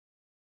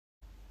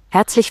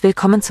Herzlich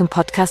willkommen zum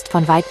Podcast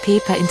von White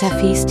Paper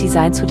Interface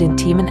Design zu den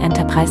Themen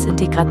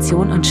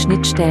Enterprise-Integration und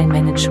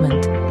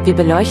Schnittstellenmanagement. Wir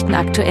beleuchten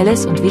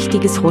Aktuelles und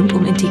Wichtiges rund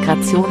um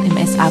Integration im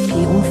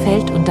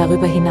SAP-Umfeld und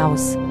darüber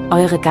hinaus.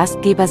 Eure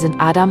Gastgeber sind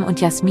Adam und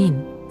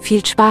Jasmin.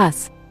 Viel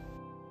Spaß!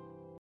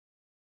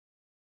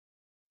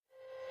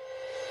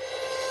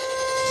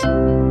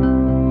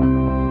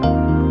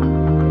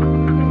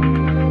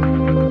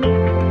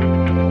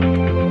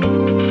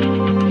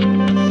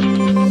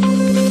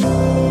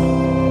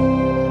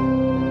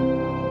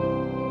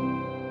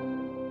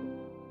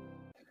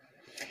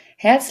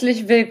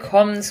 Herzlich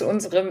willkommen zu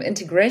unserem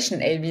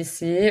Integration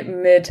ABC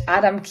mit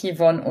Adam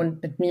Kivon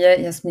und mit mir,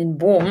 Jasmin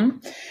Bohm.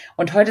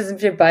 Und heute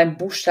sind wir beim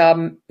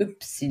Buchstaben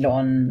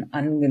Y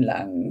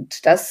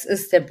angelangt. Das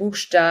ist der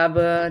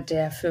Buchstabe,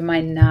 der für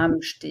meinen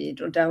Namen steht.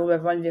 Und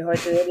darüber wollen wir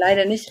heute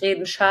leider nicht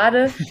reden.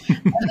 Schade.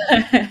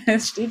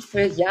 Es steht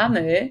für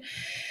Yaml.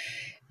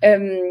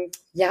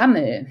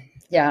 Yaml.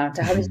 Ja,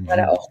 da habe ich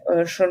gerade auch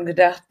schon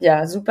gedacht,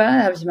 ja, super,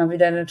 da habe ich mal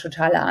wieder eine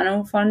totale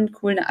Ahnung von,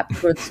 cool, eine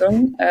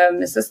Abkürzung.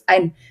 Es ist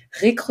ein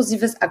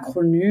rekursives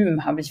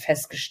Akronym, habe ich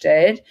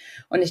festgestellt.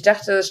 Und ich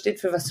dachte, das steht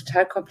für was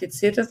total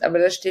Kompliziertes, aber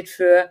das steht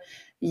für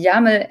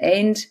YAML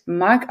Ain't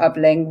Markup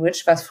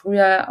Language, was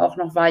früher auch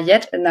noch war,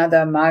 Yet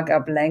Another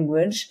Markup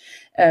Language.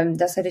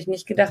 Das hätte ich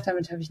nicht gedacht,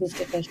 damit habe ich nicht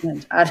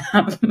gerechnet.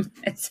 Adam,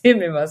 erzähl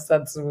mir was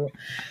dazu.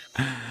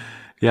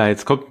 Ja,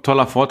 jetzt kommt ein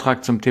toller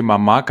Vortrag zum Thema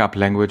Markup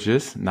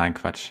Languages. Nein,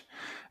 Quatsch.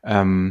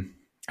 Am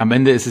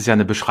Ende ist es ja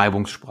eine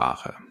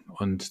Beschreibungssprache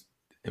und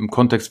im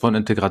Kontext von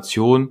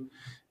Integration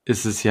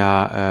ist es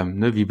ja,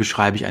 wie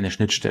beschreibe ich eine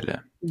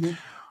Schnittstelle? Mhm.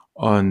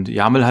 Und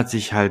YAML hat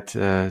sich halt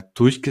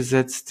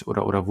durchgesetzt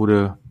oder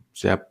wurde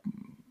sehr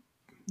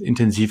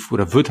intensiv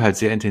oder wird halt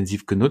sehr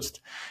intensiv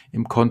genutzt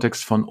im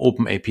Kontext von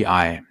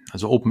OpenAPI.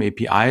 Also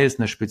OpenAPI ist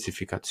eine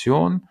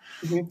Spezifikation.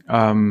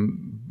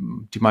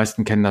 Mhm. Die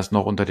meisten kennen das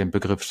noch unter dem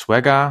Begriff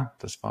Swagger.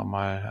 Das war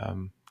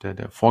mal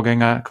der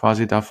Vorgänger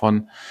quasi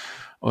davon.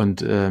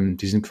 Und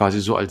die sind quasi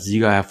so als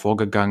Sieger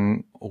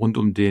hervorgegangen rund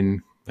um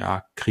den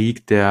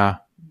Krieg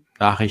der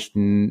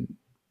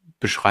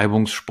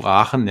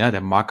Nachrichtenbeschreibungssprachen, ja,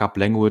 der Markup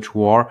Language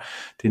War,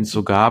 den es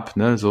so gab,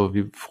 ne, so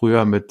wie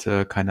früher mit,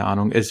 keine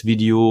Ahnung,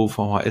 S-Video,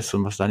 VHS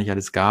und was da nicht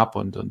alles gab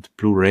und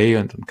Blu-ray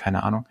und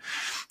keine Ahnung.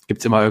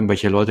 Gibt's immer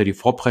irgendwelche Leute, die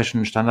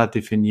vorpreschen, Standard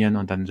definieren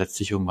und dann setzt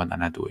sich irgendwann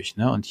einer durch,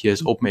 ne. Und hier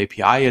ist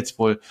OpenAPI jetzt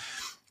wohl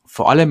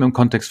vor allem im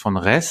Kontext von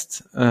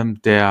REST,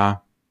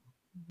 der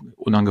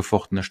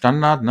unangefochtene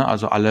Standard, ne?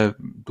 Also alle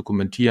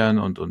dokumentieren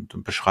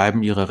und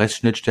beschreiben ihre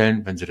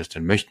REST-Schnittstellen, wenn sie das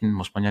denn möchten,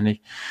 muss man ja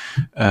nicht,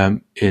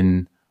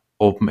 in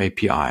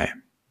OpenAPI.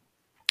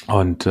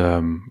 Und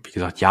wie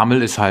gesagt,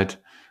 YAML ist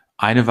halt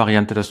eine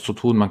Variante, das zu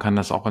tun. Man kann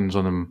das auch in so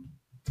einem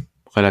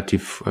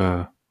relativ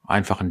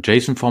einfachen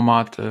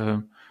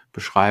JSON-Format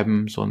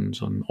beschreiben, so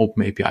ein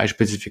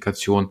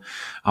OpenAPI-Spezifikation.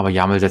 Aber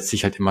YAML setzt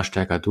sich halt immer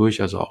stärker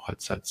durch, also auch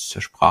als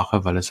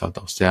Sprache, weil es halt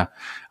auch sehr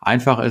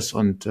einfach ist.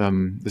 Und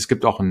es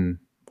gibt auch einen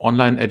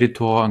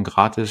Online-Editor, ein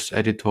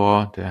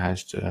Gratis-Editor, der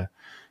heißt,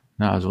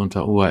 also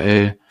unter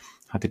URL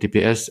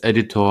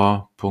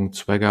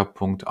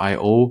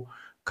https://editor.swagger.io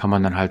kann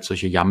man dann halt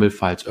solche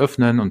YAML-Files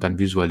öffnen und dann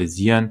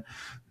visualisieren,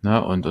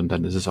 ne, und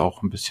dann ist es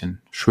auch ein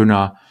bisschen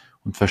schöner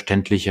und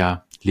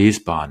verständlicher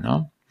lesbar,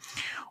 ne.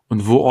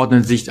 Und wo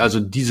ordnen sich also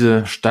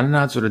diese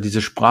Standards oder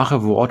diese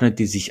Sprache, wo ordnet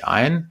die sich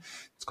ein?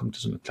 Jetzt kommt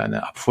so eine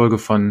kleine Abfolge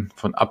von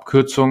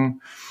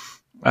Abkürzungen.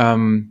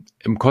 Im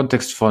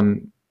Kontext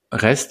von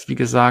REST, wie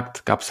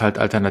gesagt, gab es halt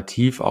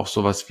alternativ auch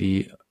sowas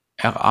wie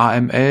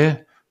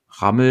RAML,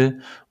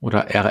 RAML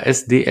oder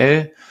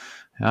RSDL,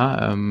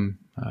 ja,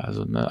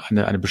 also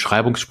eine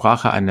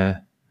Beschreibungssprache,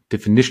 eine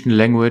Definition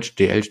Language,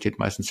 DL steht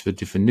meistens für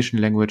Definition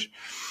Language,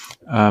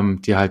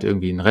 die halt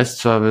irgendwie einen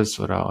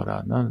REST-Service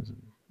oder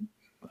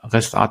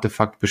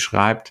REST-Artefakt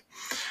beschreibt.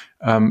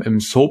 Im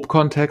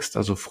SOAP-Kontext,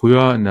 also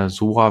früher in der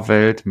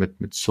SORA-Welt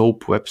mit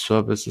SOAP Web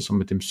Services und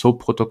mit dem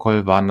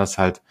SOAP-Protokoll waren das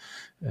halt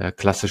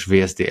klassisch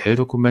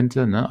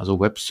WSDL-Dokumente, ne?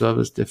 Also Web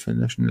Service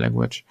Definition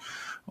Language,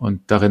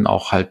 und darin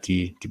auch halt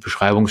die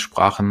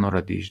Beschreibungssprachen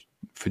oder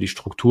für die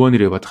Strukturen, die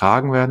da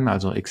übertragen werden,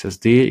 also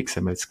XSD,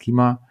 XML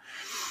Schema.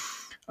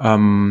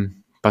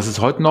 Was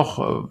es heute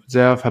noch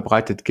sehr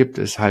verbreitet gibt,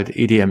 ist halt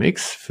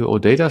EDMX für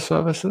OData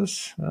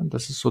Services.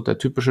 Das ist so der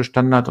typische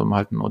Standard, um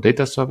halt einen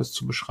OData Service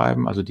zu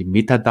beschreiben, also die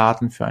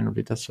Metadaten für einen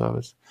OData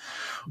Service.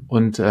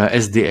 Und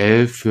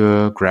SDL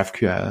für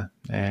GraphQL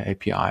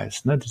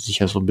APIs, ne, die sich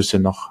ja so ein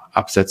bisschen noch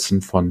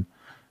absetzen von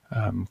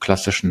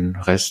klassischen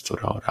REST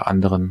oder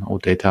anderen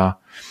OData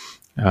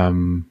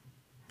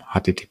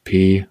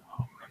HTTP,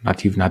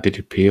 nativen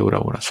HTTP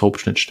oder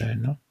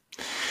SOAP-Schnittstellen. Ne?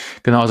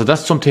 Genau, also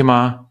das zum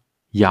Thema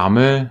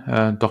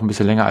YAML, doch ein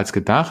bisschen länger als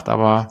gedacht,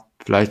 aber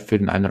vielleicht für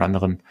den einen oder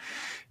anderen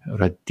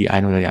oder die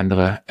eine oder die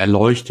andere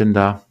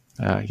erleuchtender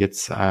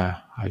jetzt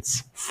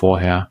als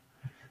vorher.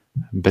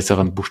 Einen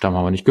besseren Buchstaben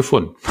haben wir nicht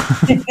gefunden.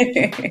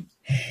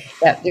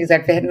 Ja, wie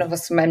gesagt, wir hätten noch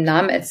was zu meinem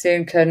Namen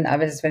erzählen können,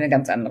 aber das wäre eine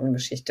ganz andere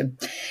Geschichte.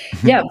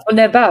 Ja,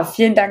 wunderbar.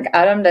 Vielen Dank,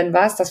 Adam. Dann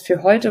war es das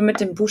für heute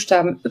mit dem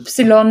Buchstaben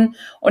Y.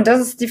 Und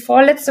das ist die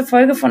vorletzte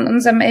Folge von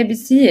unserem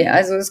ABC.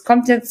 Also es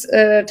kommt jetzt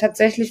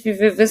tatsächlich, wie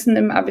wir wissen,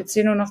 im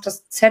ABC nur noch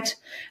das Z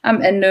am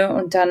Ende.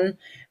 Und dann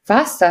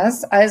war's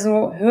das.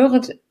 Also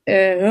höret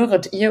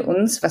ihr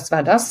uns, was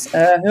war das?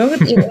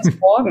 Höret ihr uns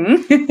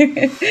morgen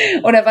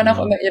oder wann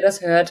auch immer ihr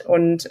das hört.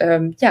 Und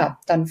ja,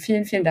 dann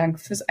vielen, vielen Dank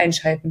fürs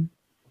Einschalten.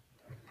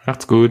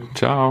 Macht's gut.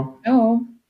 Ciao. Ciao.